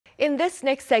In this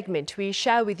next segment, we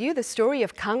share with you the story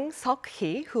of Kang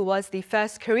Sukhee, who was the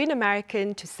first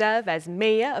Korean-American to serve as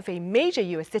mayor of a major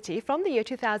U.S. city from the year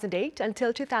 2008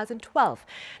 until 2012.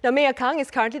 Now, Mayor Kang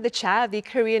is currently the chair of the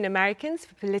Korean Americans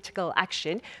for Political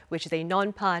Action, which is a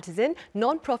non-partisan,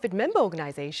 non-profit member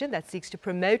organization that seeks to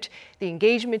promote the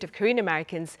engagement of Korean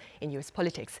Americans in U.S.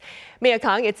 politics. Mayor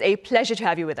Kang, it's a pleasure to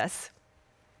have you with us.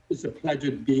 It's a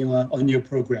pleasure being on your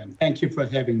program. Thank you for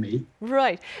having me.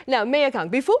 Right. Now, Mayor Kang,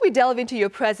 before we delve into your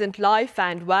present life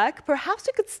and work, perhaps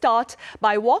you could start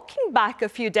by walking back a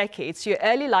few decades to your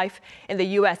early life in the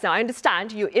U.S. Now, I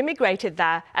understand you immigrated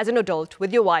there as an adult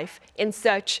with your wife in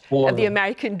search of the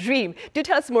American dream. Do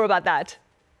tell us more about that.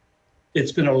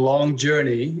 It's been a long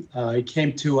journey. I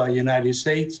came to the United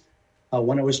States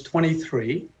when I was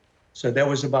 23. So that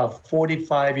was about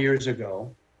 45 years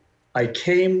ago. I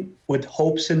came with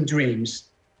hopes and dreams,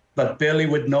 but barely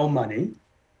with no money.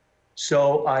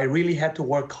 So I really had to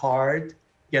work hard,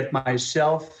 get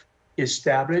myself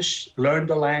established, learn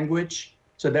the language.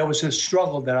 So that was a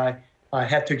struggle that I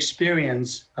had to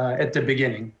experience at the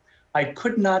beginning. I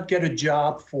could not get a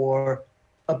job for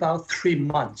about 3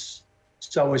 months.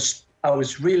 So I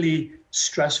was really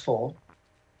stressful.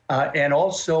 And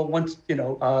also once,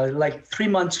 like 3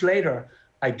 months later,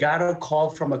 I got a call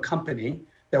from a company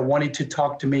that wanted to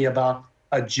talk to me about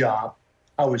a job.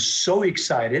 I was so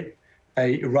excited.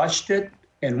 I rushed it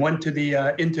and went to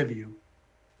the interview.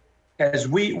 As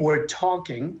we were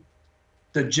talking,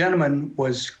 the gentleman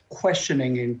was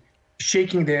questioning and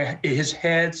shaking his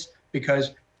heads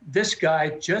because this guy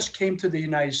just came to the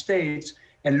United States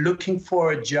and looking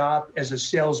for a job as a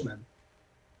salesman.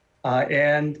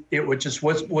 And it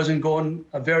wasn't going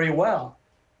very well.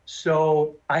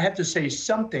 So I had to say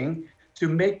something to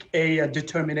make a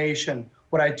determination.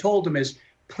 What I told him is,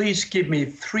 please give me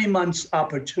 3 months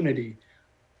opportunity.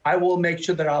 I will make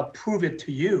sure that I'll prove it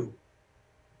to you.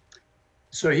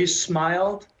 So he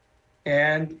smiled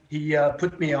and he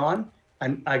put me on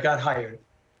and I got hired.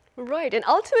 Right, and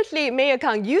ultimately, Mayor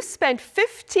Kang, you spent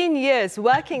 15 years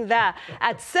working there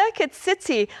at Circuit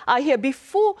City, I hear,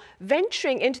 before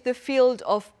venturing into the field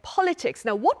of politics.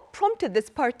 Now, what prompted this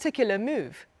particular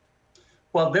move?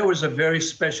 Well, there was a very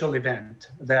special event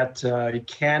that I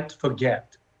can't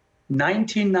forget.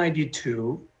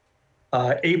 1992,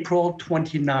 April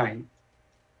 29th.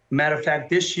 Matter of fact,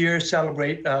 this year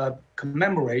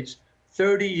commemorates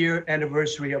 30-year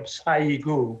anniversary of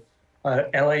Saigu,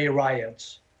 LA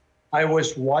riots. I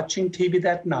was watching TV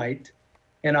that night,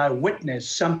 and I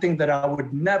witnessed something that I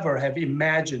would never have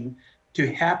imagined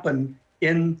to happen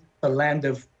in the land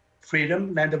of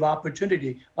freedom, land of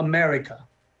opportunity, America.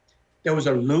 There was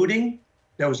a looting,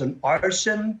 there was an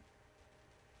arson,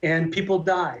 and people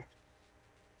died.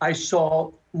 I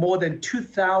saw more than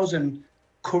 2,000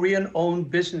 Korean-owned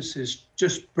businesses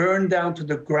just burned down to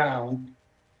the ground,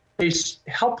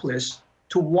 helpless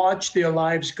to watch their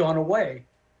lives gone away.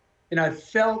 And I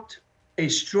felt a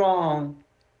strong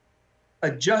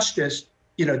justice,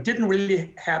 didn't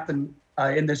really happen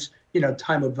in this,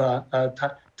 time of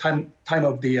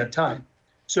the time.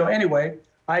 So anyway,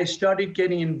 I started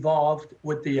getting involved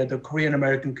with the Korean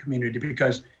American community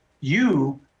because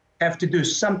you have to do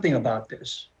something about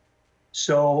this.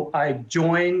 So I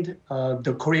joined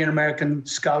the Korean American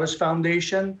Scholars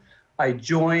Foundation. I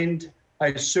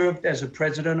served as a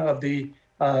president of the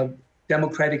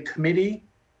Democratic Committee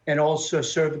and also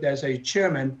served as a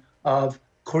chairman of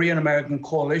Korean American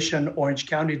Coalition Orange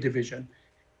County Division.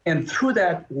 And through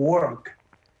that work,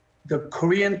 the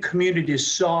Korean community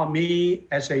saw me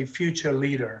as a future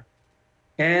leader.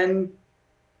 And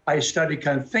I started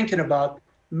kind of thinking about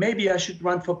maybe I should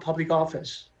run for public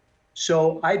office.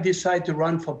 So I decided to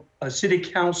run for a city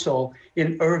council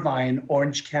in Irvine,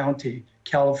 Orange County,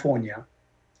 California.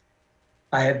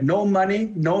 I had no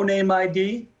money, no name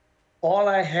ID. All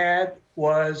I had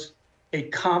was a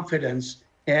confidence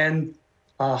and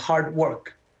hard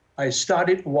work. I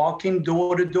started walking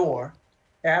door to door.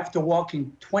 After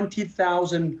walking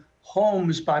 20,000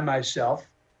 homes by myself,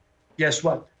 guess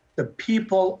what? The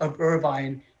people of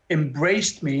Irvine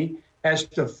embraced me as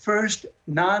the first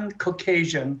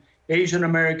non-Caucasian Asian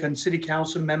American city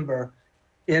council member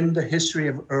in the history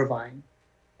of Irvine.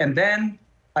 And then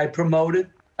I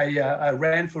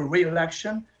ran for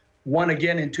re-election, won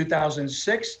again in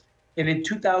 2006, and in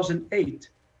 2008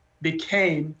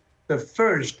 became the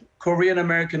first Korean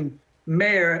American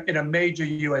mayor in a major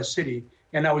U.S. city.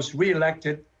 And I was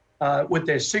reelected with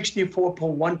a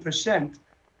 64.1%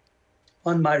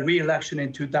 on my reelection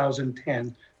in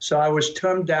 2010. So I was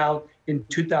termed out in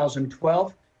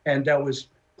 2012, and that was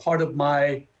part of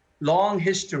my long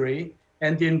history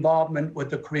and the involvement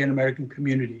with the Korean American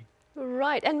community.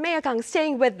 Right. And Mayor Kang,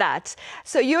 staying with that,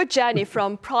 so your journey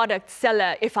from product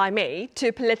seller, if I may,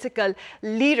 to political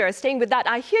leader, staying with that,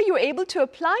 I hear you're able to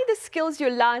apply the skills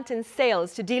you learned in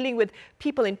sales to dealing with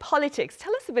people in politics.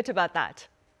 Tell us a bit about that.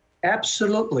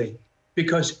 Absolutely,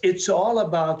 because it's all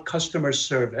about customer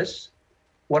service.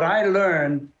 What I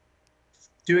learned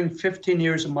doing 15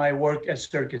 years of my work at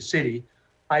Circuit City,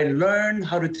 I learned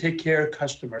how to take care of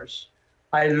customers.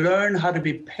 I learned how to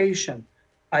be patient.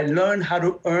 I learned how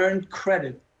to earn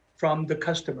credit from the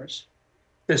customers.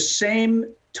 The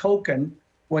same token,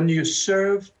 when you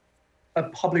serve a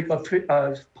public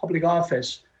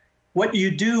office, what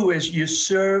you do is you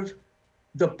serve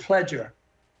the pleasure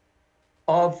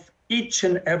of each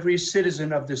and every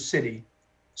citizen of the city.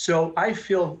 So I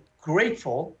feel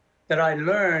grateful that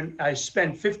I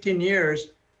spent 15 years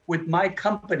with my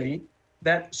company.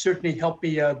 That certainly helped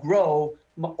me grow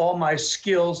all my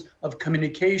skills of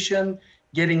communication,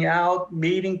 getting out,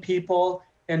 meeting people,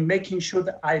 and making sure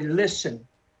that I listen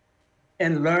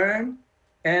and learn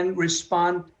and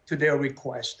respond to their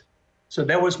request. So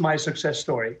that was my success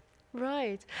story.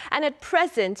 Right. And at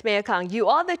present, Mayor Kang, you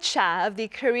are the chair of the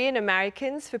Korean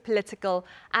Americans for Political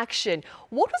Action.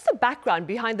 What was the background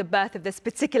behind the birth of this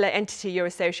particular entity you're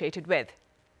associated with?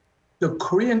 The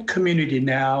Korean community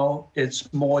now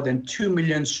is more than 2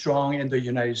 million strong in the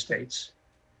United States.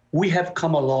 We have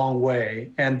come a long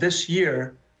way, and this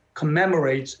year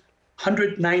commemorates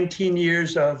 119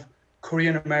 years of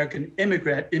Korean American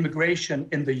immigration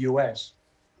in the U.S.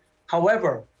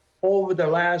 However, over the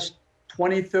last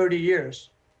 20, 30 years,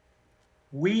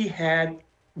 we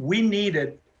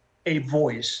needed a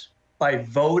voice by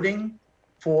voting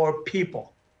for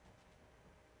people.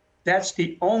 That's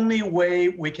the only way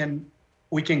we can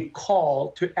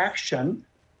call to action,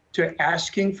 to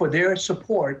asking for their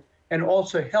support, and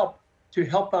also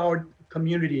help our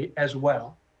community as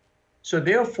well. So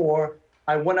therefore,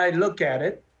 when I look at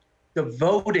it, the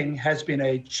voting has been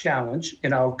a challenge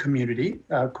in our community,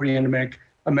 Korean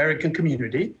American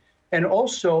community. And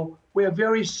also, we are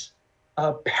very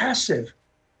passive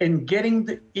in getting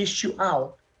the issue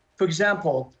out. For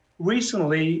example,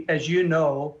 recently, as you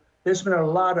know, there's been a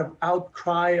lot of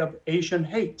outcry of Asian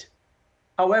hate.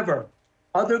 However,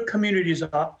 other communities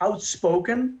are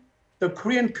outspoken. The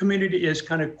Korean community is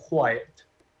kind of quiet.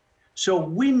 So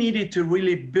we needed to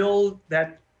really build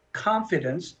that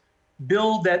confidence,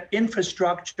 build that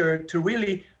infrastructure to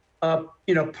really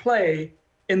play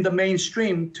in the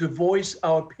mainstream to voice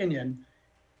our opinion.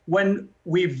 When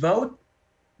we vote,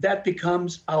 that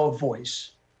becomes our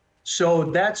voice. So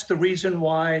that's the reason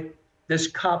why this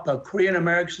KAPA, Korean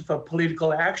Americans for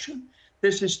Political Action,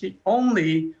 this is the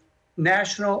only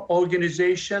national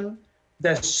organization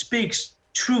that speaks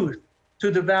truth to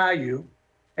the value.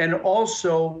 And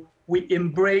also we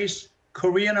embrace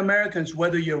Korean Americans,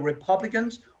 whether you're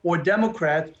Republicans or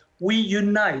Democrats, we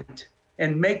unite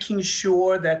in making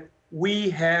sure that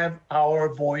we have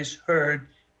our voice heard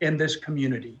in this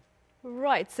community.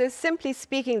 Right. So simply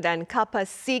speaking then, KAPA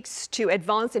seeks to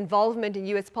advance involvement in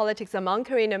U.S. politics among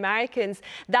Korean Americans.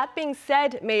 That being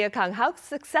said, Mayor Kang, how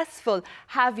successful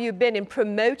have you been in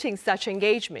promoting such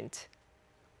engagement?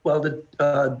 Well,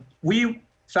 we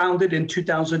founded in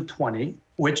 2020,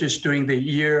 which is during the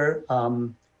year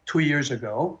 2 years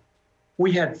ago.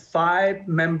 We had 5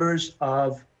 members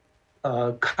of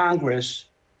Congress,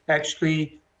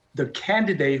 actually the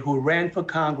candidate who ran for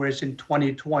Congress in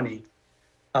 2020.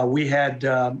 We had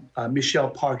Michelle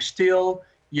Park Steele,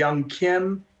 Young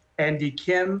Kim, Andy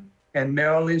Kim, and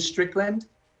Marilyn Strickland,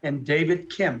 and David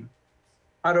Kim.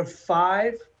 Out of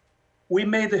 5, we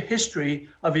made the history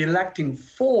of electing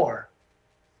 4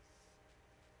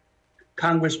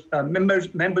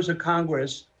 members of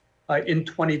Congress in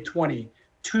 2020,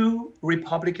 2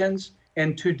 Republicans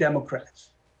and 2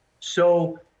 Democrats.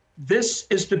 So this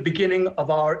is the beginning of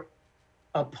our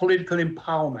political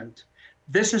empowerment.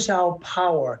 This is our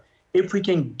power. If we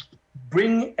can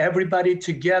bring everybody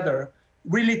together,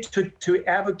 really to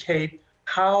advocate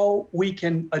how we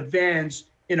can advance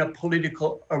in a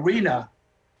political arena,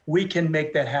 we can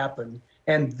make that happen.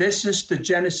 And this is the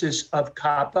genesis of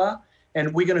KAPA,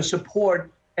 and we're going to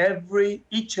support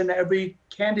each and every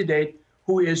candidate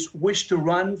who wish to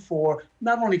run for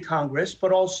not only Congress,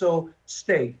 but also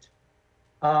state,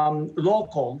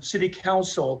 local, city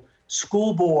council,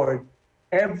 school board,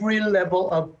 every level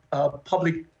of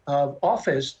public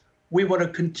office. We want to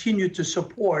continue to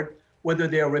support, whether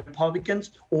they are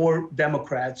Republicans or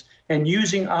Democrats, and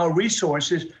using our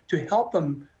resources to help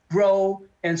them grow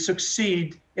and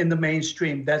succeed in the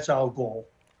mainstream. That's our goal.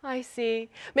 I see.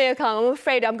 Mayor Kang, I'm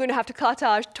afraid I'm going to have to cut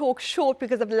our talk short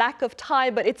because of lack of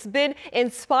time, but it's been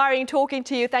inspiring talking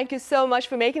to you. Thank you so much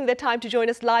for making the time to join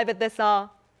us live at this hour.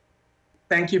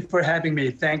 Thank you for having me.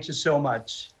 Thank you so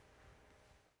much.